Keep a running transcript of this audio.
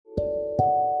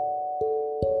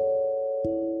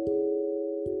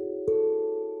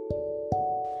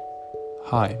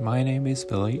Hi, my name is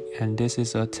Billy, and this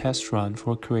is a test run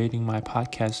for creating my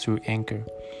podcast through Anchor.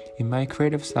 In my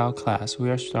creative style class, we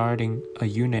are starting a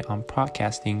unit on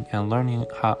podcasting and learning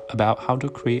about how to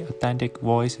create authentic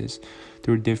voices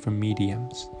through different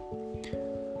mediums.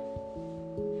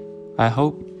 I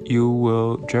hope you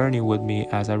will journey with me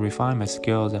as I refine my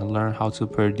skills and learn how to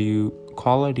produce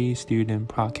quality student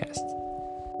podcasts.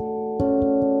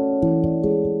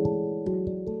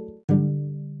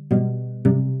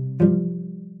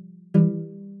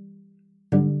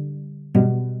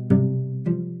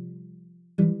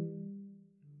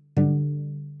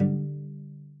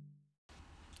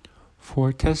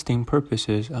 For testing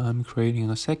purposes, I'm creating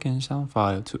a second sound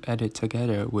file to edit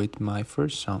together with my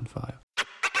first sound file.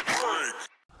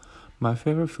 My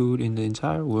favorite food in the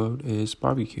entire world is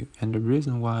barbecue, and the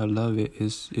reason why I love it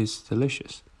is it's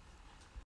delicious.